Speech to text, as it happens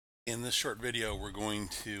In this short video, we're going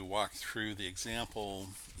to walk through the example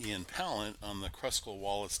in Palette on the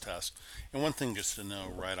KruskalWallis test. And one thing just to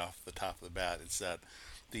know right off the top of the bat is that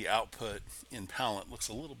the output in Palette looks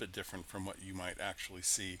a little bit different from what you might actually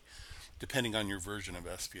see depending on your version of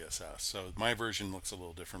SPSS. So my version looks a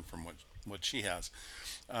little different from what she has.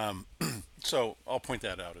 So I'll point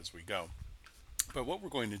that out as we go. But what we're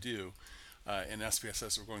going to do in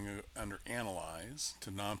SPSS, we're going to under Analyze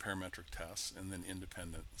to non-parametric tests and then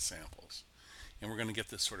independent samples. And we're going to get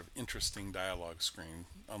this sort of interesting dialog screen,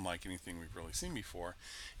 unlike anything we've really seen before.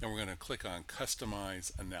 And we're going to click on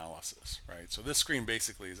Customize Analysis, right? So this screen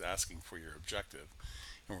basically is asking for your objective.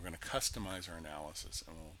 And we're going to customize our analysis.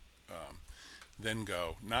 And we'll then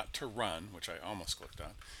go, not to run, which I almost clicked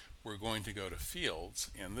on. We're going to go to Fields.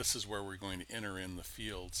 And this is where we're going to enter in the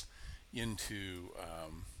fields into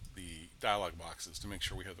the dialog boxes to make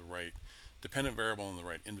sure we have the right dependent variable and the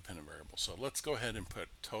right independent variable. So let's go ahead and put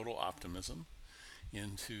total optimism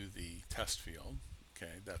into the test field.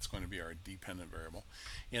 Okay, that's going to be our dependent variable.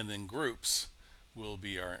 And then groups will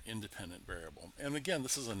be our independent variable. And again,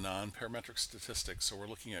 this is a non-parametric statistic, so we're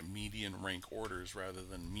looking at median rank orders rather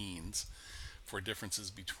than means for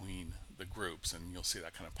differences between the groups, and you'll see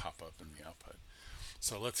that kind of pop up in the output.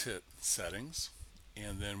 So let's hit Settings,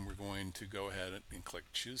 and then we're going to go ahead and click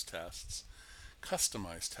Choose Tests,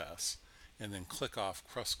 Customize Tests, and then click off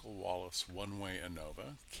KruskalWallis One-Way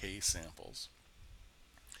ANOVA, K samples,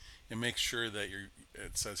 and make sure that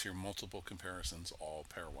it says here multiple comparisons, all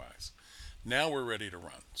pairwise. Now we're ready to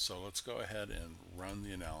run. So let's go ahead and run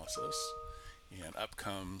the analysis, and up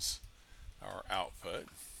comes our output.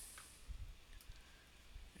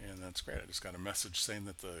 And that's great. I just got a message saying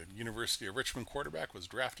that the University of Richmond quarterback was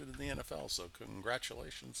drafted in the NFL, so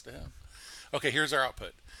congratulations to him. Okay, here's our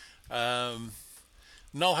output. Um,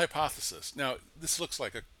 Null hypothesis. Now, this looks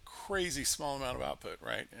like a crazy small amount of output,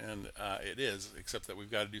 right? And it is, except that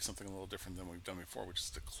we've got to do something a little different than we've done before, which is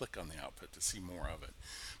to click on the output to see more of it.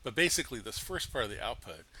 But basically, this first part of the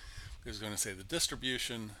output is going to say the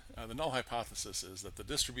distribution, the null hypothesis is that the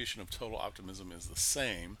distribution of total optimism is the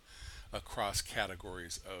same across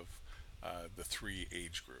categories of the three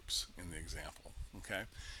age groups in the example. Okay,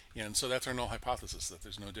 and so that's our null hypothesis, that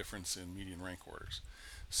there's no difference in median rank orders.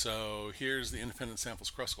 So here's the independent samples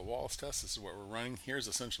KruskalWallis test. This is what we're running. Here's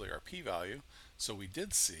essentially our p-value. So we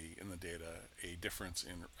did see in the data a difference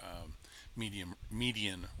in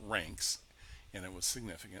median ranks, and it was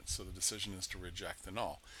significant. So the decision is to reject the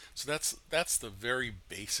null. So that's the very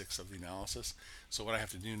basics of the analysis. So what I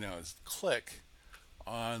have to do now is click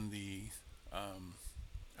on the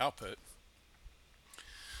output,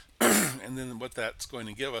 and then what that's going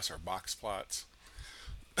to give us are box plots,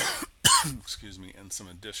 excuse me, and some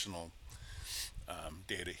additional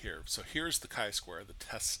data here. So here's the chi-square, the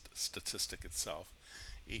test statistic itself,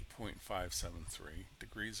 8.573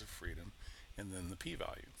 degrees of freedom, and then the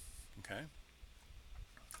p-value. Okay,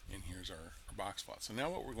 and here's our box plot. So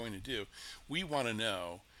now what we're going to do, we want to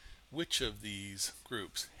know which of these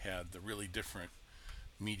groups had the really different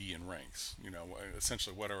median ranks. You know,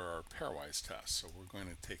 essentially what are our pairwise tests. So we're going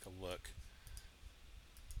to take a look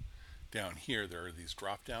down here. There are these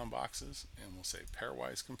drop down boxes, and we'll say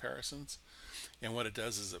pairwise comparisons, and what it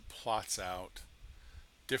does is it plots out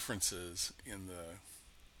differences in the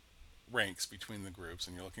ranks between the groups,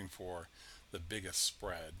 and you're looking for the biggest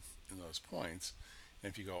spread in those points.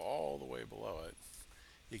 And if you go all the way below it,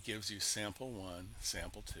 it gives you sample 1,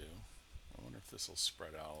 sample 2. I wonder if this will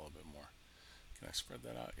spread out a little bit more. Can I spread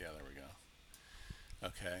that out? Yeah, there we go.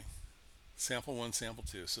 Okay, sample 1, sample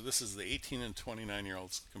 2. So this is the 18 and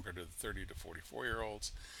 29-year-olds compared to the 30 to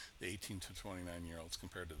 44-year-olds, the 18 to 29-year-olds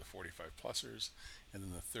compared to the 45 plusers, and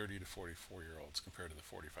then the 30 to 44-year-olds compared to the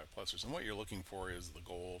 45 plusers. And what you're looking for is the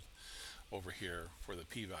gold over here for the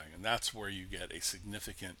p-value, and that's where you get a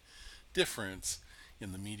significant difference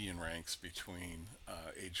in the median ranks between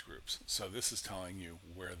age groups. So this is telling you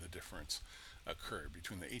where the difference occurred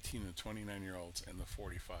between the 18 and 29-year-olds and the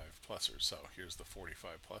 45 plusers. So here's the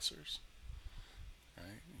 45 plusers.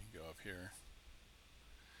 Right, you go up here,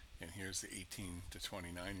 and here's the 18 to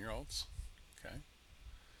 29-year-olds. Okay,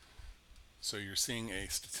 so you're seeing a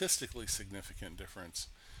statistically significant difference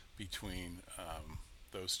between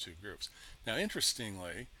those two groups. Now,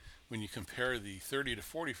 interestingly, when you compare the 30 to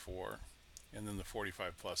 44 and then the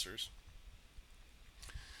 45 plusers,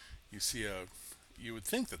 you would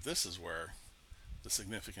think that this is where the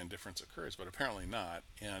significant difference occurs, but apparently not.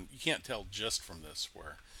 And you can't tell just from this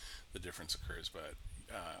where the difference occurs, but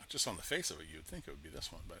just on the face of it, you would think it would be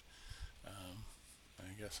this one, but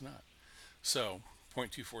I guess not. So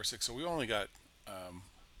 0.246. So we only got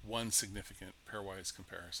one significant pairwise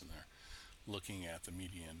comparison there. looking at the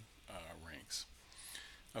median ranks.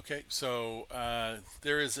 Okay, so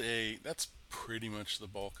that's pretty much the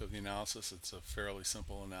bulk of the analysis. It's a fairly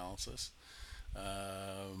simple analysis.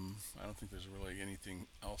 I don't think there's really anything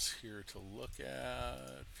else here to look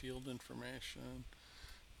at. Field information,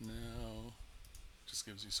 no, just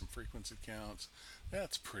gives you some frequency counts.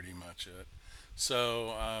 That's pretty much it.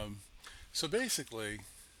 So, so basically,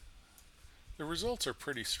 the results are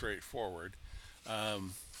pretty straightforward.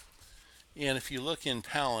 And if you look in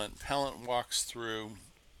Pallant walks through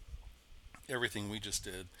everything we just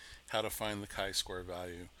did, how to find the chi-square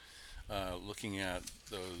value, looking at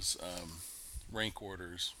those rank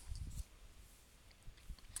orders,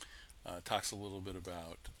 talks a little bit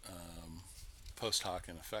about post hoc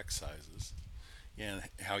and effect sizes, and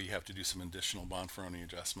how you have to do some additional Bonferroni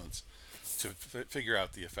adjustments to figure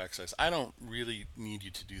out the effect size. I don't really need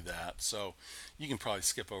you to do that, so you can probably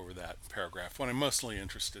skip over that paragraph. What I'm mostly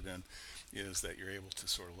interested in is that you're able to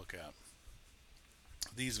sort of look at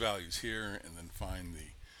these values here and then find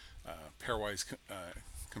the pairwise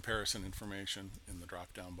comparison information in the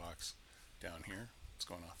drop-down box down here. It's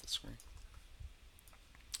going off the screen.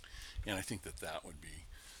 And I think that that would be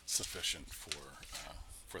sufficient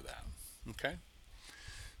for that. Okay,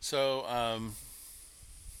 so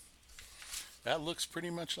that looks pretty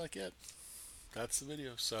much like it. That's the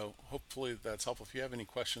video. So hopefully that's helpful. If you have any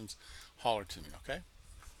questions, holler to me. Okay.